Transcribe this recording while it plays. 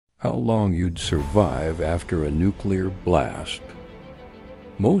how long you'd survive after a nuclear blast.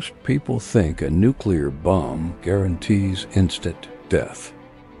 Most people think a nuclear bomb guarantees instant death,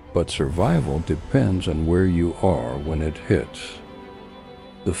 but survival depends on where you are when it hits.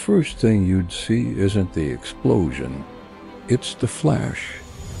 The first thing you'd see isn't the explosion, it's the flash.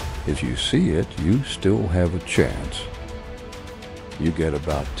 If you see it, you still have a chance. You get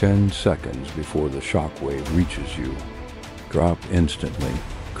about 10 seconds before the shockwave reaches you. Drop instantly,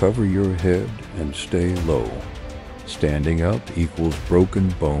 cover your head, and stay low. Standing up equals broken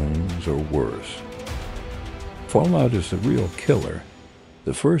bones or worse. Fallout is the real killer.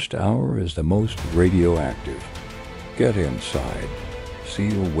 The first hour is the most radioactive. Get inside.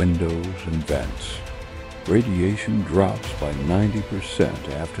 Seal windows and vents. Radiation drops by 90%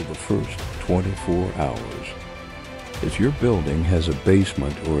 after the first 24 hours. If your building has a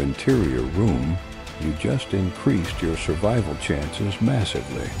basement or interior room, you just increased your survival chances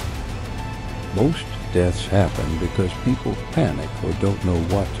massively. Most deaths happen because people panic or don't know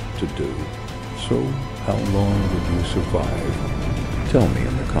what to do. So, how long would you survive? Tell me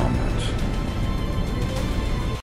in the comments.